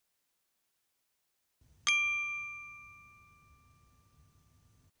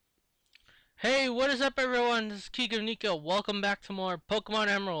Hey, what is up everyone? This is Keegan Nico. Welcome back to more Pokemon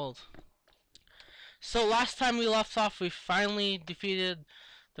Emerald. So last time we left off, we finally defeated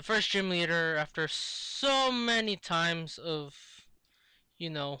the first gym leader after so many times of, you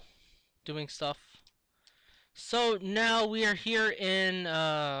know, doing stuff. So now we are here in,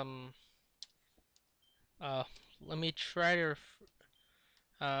 uh, let me try to,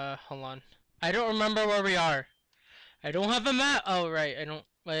 hold on. I don't remember where we are. I don't have a map. Oh, right. I don't,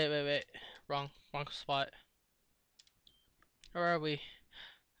 wait. Wrong spot. Where are we?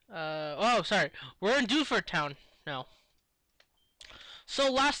 Oh, sorry. We're in Dewford Town now.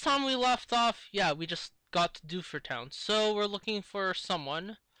 So last time we left off, yeah, we just got to Dewford Town. So we're looking for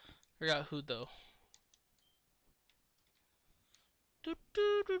someone. Forgot who though.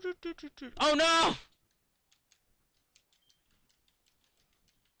 Oh no!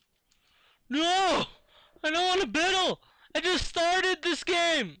 No! I don't want to battle! I just started this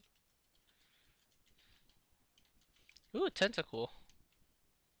game! Ooh, a tentacle.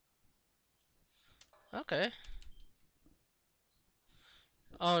 Okay.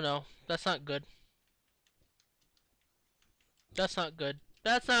 Oh no, that's not good. That's not good.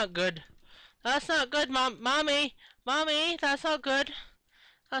 That's not good. That's not good, mommy! Mommy, that's not good.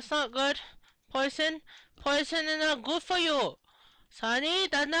 That's not good. Poison? Poison is not good for you. Sonny,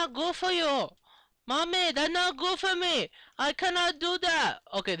 that's not good for you. Mommy, that's not good for me. I cannot do that.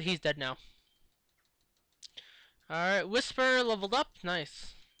 Okay, he's dead now. Alright, Whisper leveled up.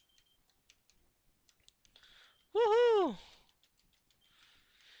 Nice. Woohoo!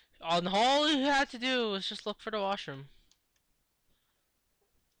 All you had to do was just look for the washroom.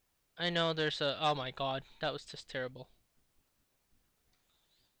 I know there's a... Oh my god, that was just terrible.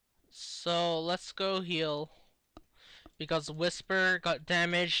 So, let's go heal. Because Whisper got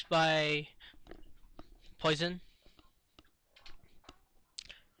damaged by poison.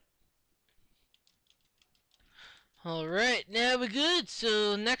 Alright, now we're good.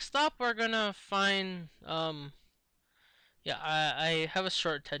 So, next up we're gonna find, yeah, I have a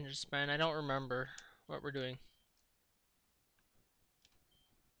short attention span. I don't remember what we're doing.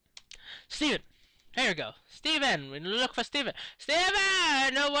 Steven! Here we go. Steven! We look for Steven.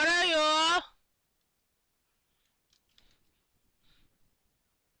 Steven! What are you?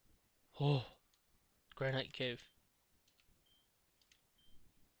 Oh, Granite Cave.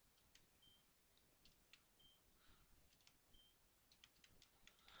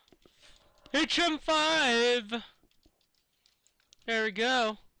 HM5! There we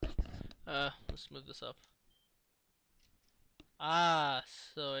go. Let's move this up. Ah,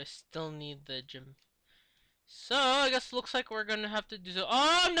 so I still need the gym. So, I guess it looks like we're gonna have to do so.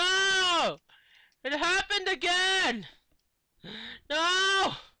 Oh no! It happened again!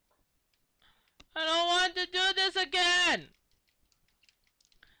 No! I don't want to do this again!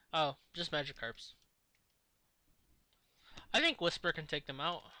 Oh, just Magikarps. I think Whisper can take them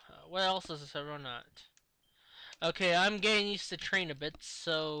out. What else does everyone not? Okay, I'm getting used to train a bit,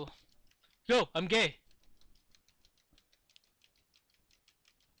 so... Yo, I'm gay!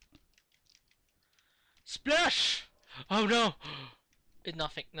 Splash! Oh no!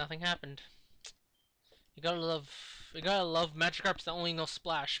 Nothing happened. You gotta love Magikarps that only know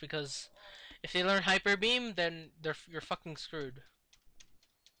Splash, because if they learn Hyper Beam, then you're fucking screwed.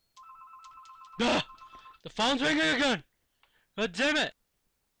 Ah! The phone's ringing again! God damn it!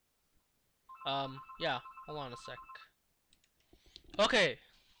 Yeah, hold on a sec. Okay.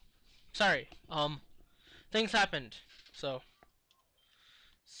 Sorry. Things happened. So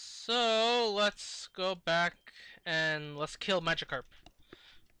let's go back and let's kill Magikarp.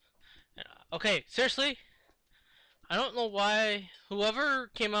 Okay, seriously? I don't know why whoever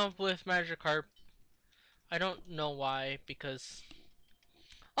came up with Magikarp, I don't know why, because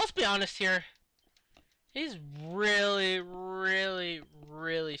let's be honest here. He's really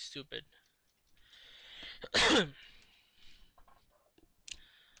stupid.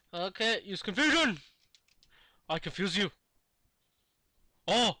 Okay, use confusion! I confuse you.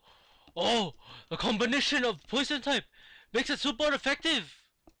 Oh! Oh! The combination of poison type makes it super effective!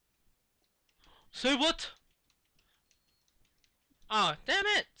 Say what? Ah, oh, damn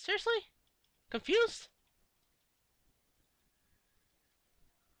it! Seriously? Confused?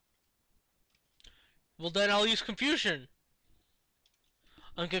 Well then I'll use confusion.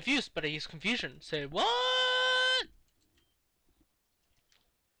 I'm confused, but I use confusion. Say what?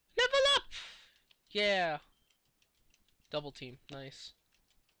 Level up! Yeah. Double team. Nice.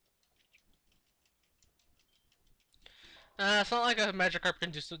 It's not like a Magikarp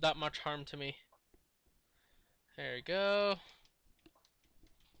can do that much harm to me. There we go.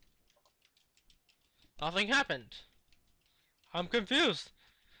 Nothing happened. I'm confused.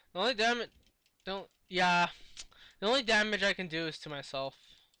 The only Don't. Yeah. The only damage I can do is to myself.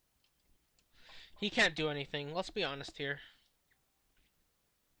 He can't do anything. Let's be honest here.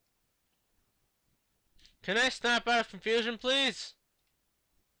 Can I snap out of confusion, please?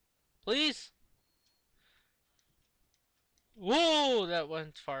 Please? Whoa, that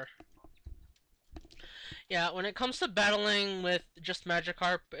went far. Yeah, when it comes to battling with just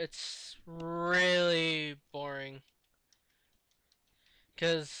Magikarp, it's really boring.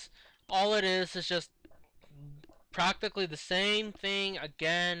 Because all it is just practically the same thing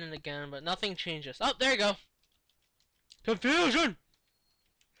again and again, but nothing changes. Oh, there you go. Confusion!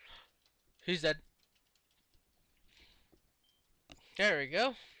 He's dead. There we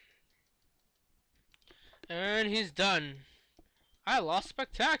go. And he's done. I lost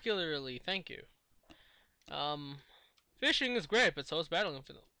spectacularly, thank you. Um, Fishing is great, but so is battling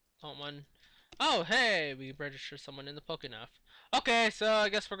for someone. Oh, hey, we registered someone in the Pokénaf. Okay, so I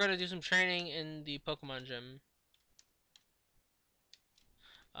guess we're gonna do some training in the Pokemon gym.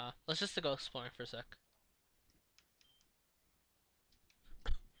 Let's just go exploring for a sec.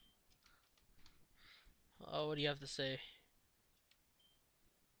 Oh, what do you have to say?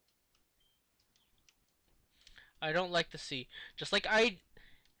 I don't like the sea. Just like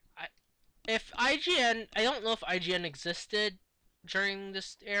if IGN, I don't know if IGN existed during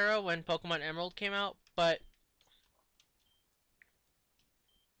this era when Pokemon Emerald came out, but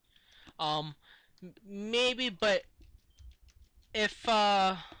um, maybe. But if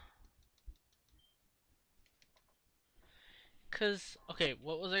cause okay,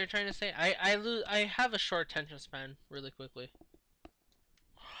 what was I trying to say? I have a short attention span really quickly.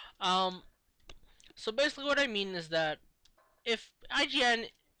 Um, so basically what I mean is that if IGN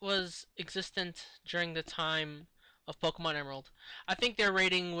was existent during the time of Pokemon Emerald, I think their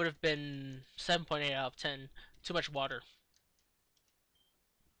rating would have been 7.8 out of 10. Too much water.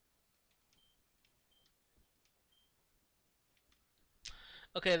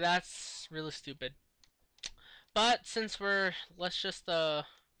 Okay, that's really stupid. But since let's just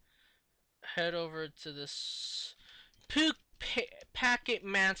head over to this Packet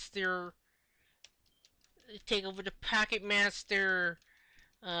Master. Take over the Packet Master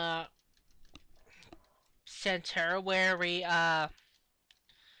uh center where we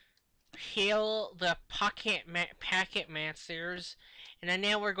heal the Packet Masters, and then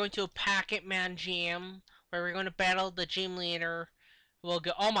now we're going to a Packet Man Gym where we're going to battle the gym leader. We'll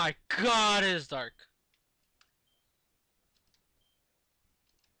go. Oh my God, it is dark.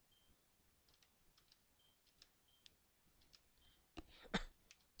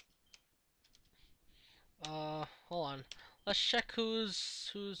 Hold on. Let's check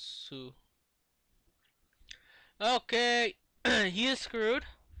who's who. Okay, he is screwed.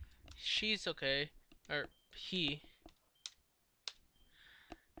 She's okay, or he.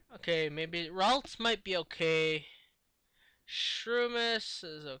 Okay, maybe Ralts might be okay. Shroomus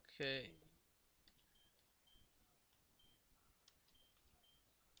is okay.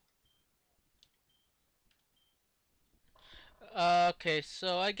 Okay,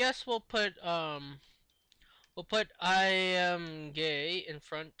 so I guess we'll put I am gay in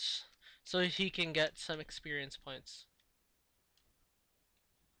front so he can get some experience points.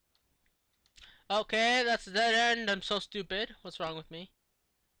 Okay, that's a dead end. I'm so stupid. What's wrong with me?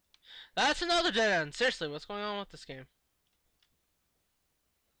 That's another dead end. Seriously, what's going on with this game?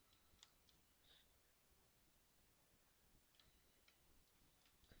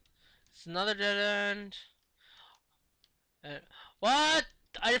 It's another dead end. Uh, what?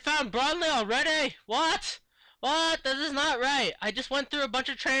 I found Broadley already? What? What? This is not right. I just went through a bunch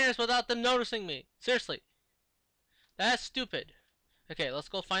of trainers without them noticing me. Seriously. That's stupid. Okay, let's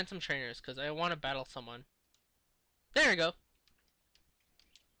go find some trainers because I want to battle someone. There we go.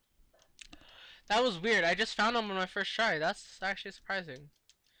 That was weird. I just found him on my first try. That's actually surprising.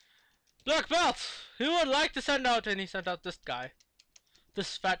 Black Belt! Who would like to send out? And he sent out this guy.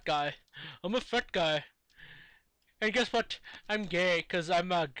 This fat guy. I'm a fat guy. And guess what? I'm gay because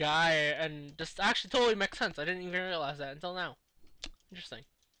I'm a guy. And this actually totally makes sense. I didn't even realize that until now. Interesting.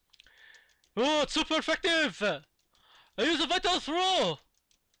 Oh, it's super effective! I use a Vital Throw!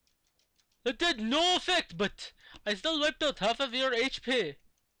 It did no effect, but I still wiped out half of your HP.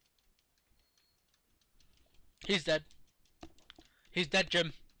 He's dead. He's dead,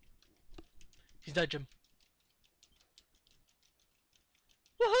 Jim. He's dead, Jim.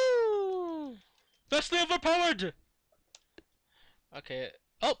 Woohoo! Vastly overpowered! Okay.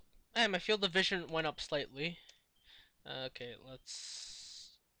 Oh! And my field of vision went up slightly. Okay,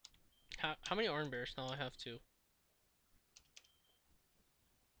 let's... How many orange bears? No, I have two.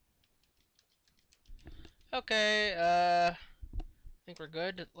 Okay, think we're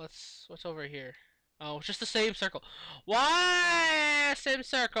good. What's over here? Oh, it's just the same circle. Why same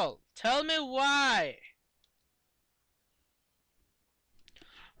circle? Tell me why.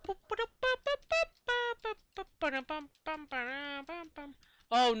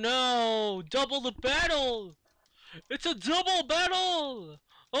 Oh no! Double the battle! It's a double battle!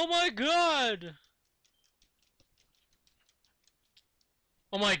 Oh my god!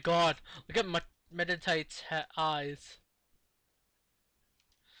 Oh my god! Look at Meditite's eyes.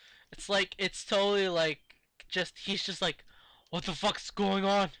 It's like, it's totally like, he's just like, what the fuck's going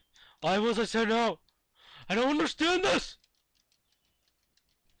on? Why was I sent out? I don't understand this!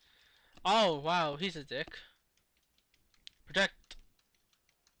 Oh wow, he's a dick. Protect.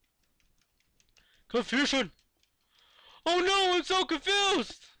 Confusion! Oh no, I'm so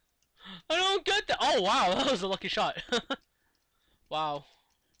confused! I don't get that. Oh wow, that was a lucky shot. Wow.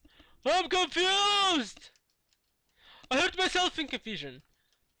 I'm confused! I hurt myself in confusion.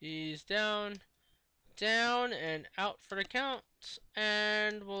 He's down, down, and out for the count.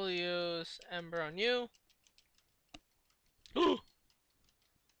 And we'll use Ember on you.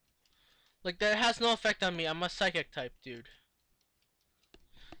 Like, that has no effect on me. I'm a psychic type, dude.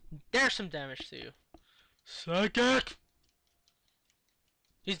 There's some damage to you. Psychic!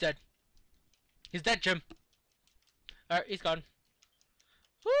 He's dead. He's dead, Jim. Alright, he's gone.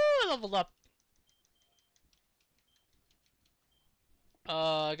 Woo, I leveled up.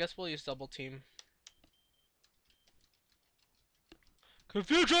 I guess we'll use double team.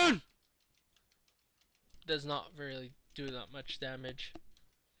 Confusion! Does not really do that much damage.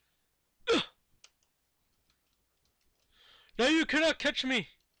 Now you cannot catch me!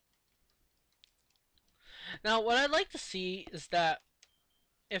 Now, what I'd like to see is that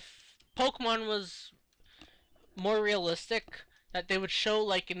if Pokemon was more realistic, that they would show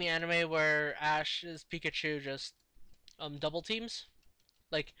like in the anime where Ash's Pikachu just double teams.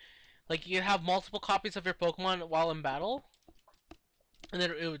 Like you have multiple copies of your Pokemon while in battle, and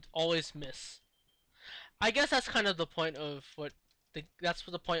then it would always miss. I guess that's kind of the point of that's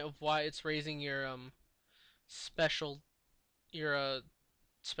the point of why it's raising your special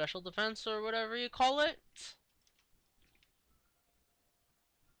special defense or whatever you call it.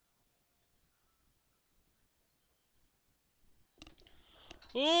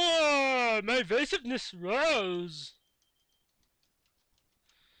 Oh, my evasiveness rose.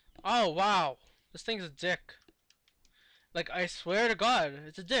 Oh wow, this thing's a dick. Like, I swear to God,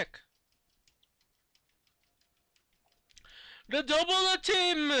 it's a dick. The double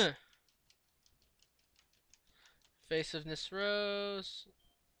team. Evasiveness rose.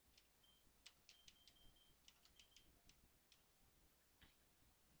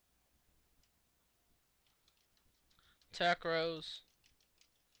 Attack rose.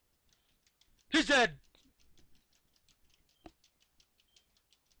 He's dead!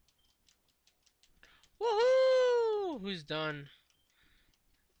 Woohoo! Who's done?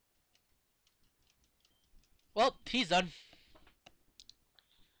 Well, he's done.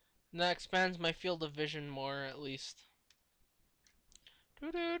 And that expands my field of vision more, at least. Do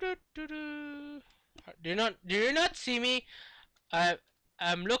you not see me?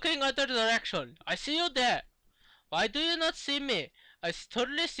 I'm looking other direction. I see you there. Why do you not see me? I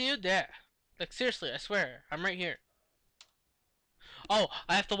totally see you there. Like, seriously, I swear. I'm right here. Oh,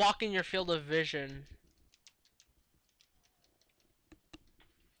 I have to walk in your field of vision.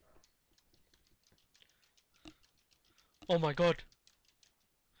 Oh my god.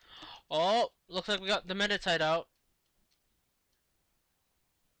 Oh, looks like we got the Meditite out.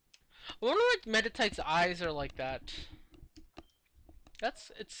 I wonder why Meditite's eyes are like that.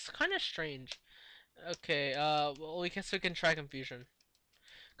 It's kind of strange. Okay, well, we can try Confusion.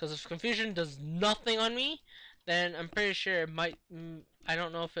 Because if Confusion does nothing on me, then I'm pretty sure it might, I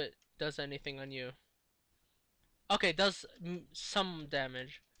don't know if it does anything on you. Okay, it does some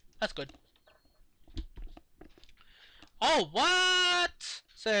damage. That's good. Oh, what?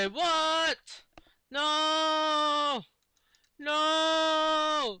 Say what? No!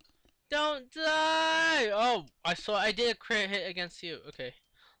 No! Don't die! Oh, I did a crit hit against you. Okay,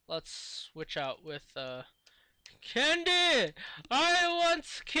 let's switch out with, Candy! I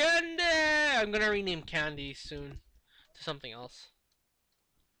want Candy! I'm gonna rename Candy soon to something else.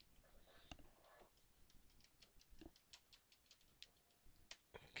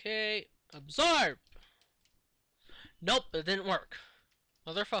 Okay, absorb! Nope, it didn't work.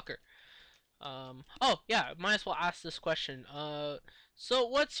 Motherfucker. Oh, yeah, might as well ask this question. So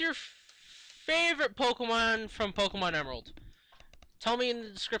what's your favorite Pokemon from Pokemon Emerald? Tell me in the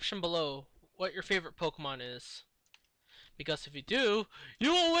description below what your favorite Pokemon is. Because if you do,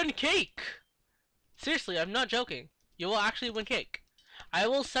 you will win cake! Seriously, I'm not joking. You will actually win cake. I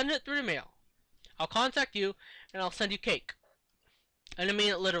will send it through the mail. I'll contact you, and I'll send you cake. And I mean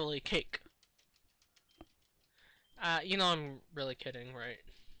it literally, cake. You know I'm really kidding, right?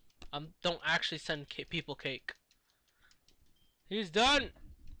 Don't actually send people cake. He's done!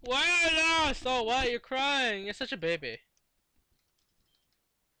 Why are you lost? Oh, why you're crying? You're such a baby.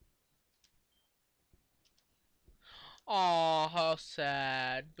 Aw, how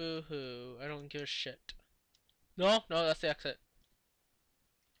sad. Boo-hoo. I don't give a shit. No, that's the exit.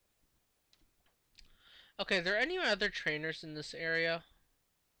 Okay, are there any other trainers in this area?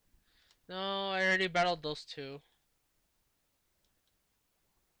 No, I already battled those two.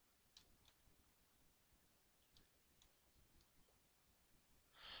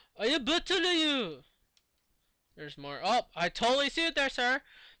 Are you battling you? There's more. Oh, I totally see you there, sir.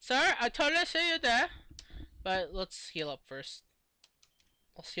 Sir, I totally see you there. But let's heal up first.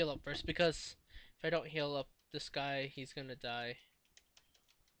 Let's heal up first because if I don't heal up this guy, he's gonna die.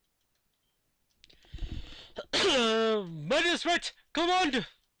 Might is right. Come on.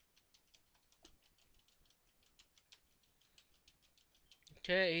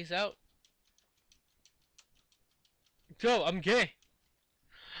 Okay, he's out. Go. I'm gay.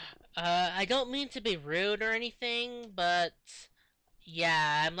 I don't mean to be rude or anything, but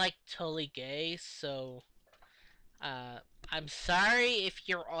yeah, I'm like totally gay, so I'm sorry if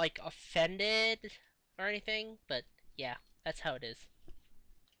you're like offended or anything, but yeah, that's how it is.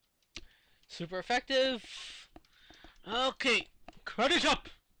 Super effective. Okay, credit up.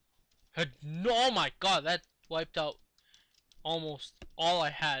 Oh my god, that wiped out almost all I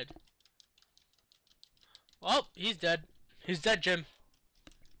had. Oh, he's dead. He's dead, Jim.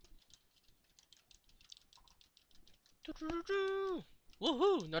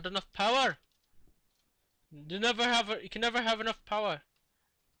 Woohoo! Not enough power. You can never have enough power.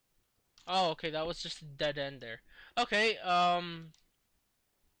 Oh, okay, that was just a dead end there. Okay, oh,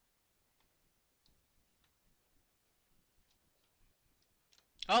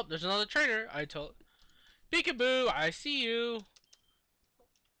 there's another trainer. I told Peekaboo, I see you.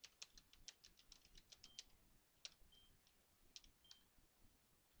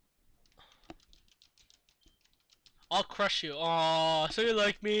 I'll crush you. Aw, so you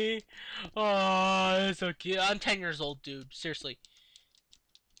like me? Aw, that's so cute. I'm 10 years old, dude. Seriously.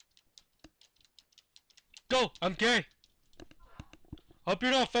 Go! I'm gay! Hope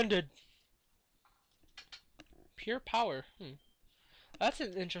you're not offended. Pure power. That's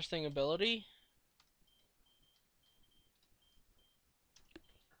an interesting ability.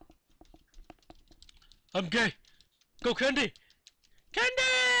 I'm gay! Go, Candy! Candy!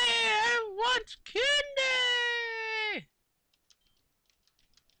 I want candy!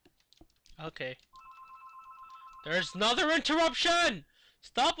 Okay. There's another interruption!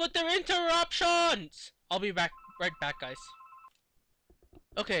 Stop with the interruptions! I'll be right back, guys.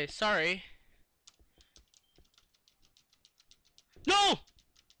 Okay, sorry. No!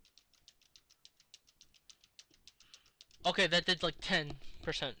 Okay, that did like 10%.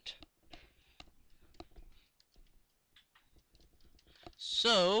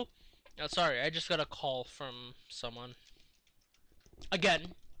 So, sorry, I just got a call from someone.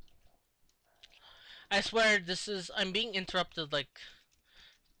 Again. I swear I'm being interrupted like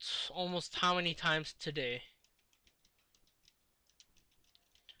almost how many times today.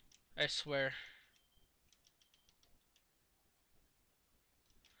 I swear.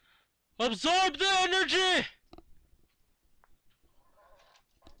 Absorb the energy!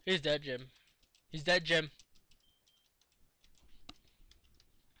 He's dead, Jim. He's dead, Jim.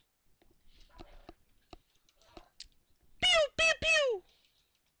 Pew, pew, pew!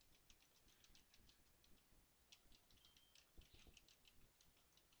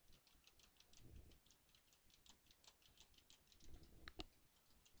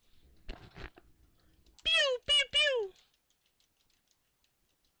 Pew, pew, pew!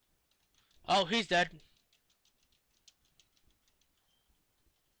 Oh, he's dead.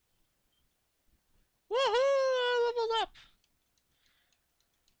 Woohoo! I leveled up!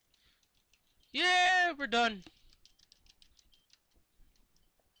 Yeah, we're done.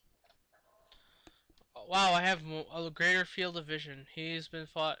 Wow, I have a greater field of vision. He's been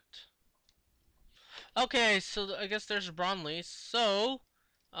fought. Okay, so I guess there's Bronley. So,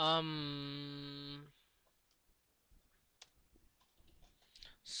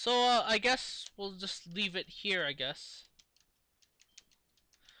 I guess we'll just leave it here, I guess.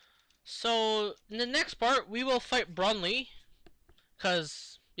 So, in the next part, we will fight Bronley.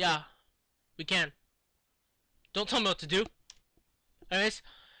 Because, yeah, we can. Don't tell me what to do. Anyways,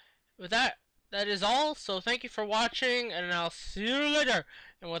 with that, that is all. So, thank you for watching, and I'll see you later.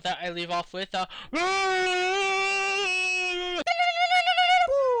 And with that, I leave off with,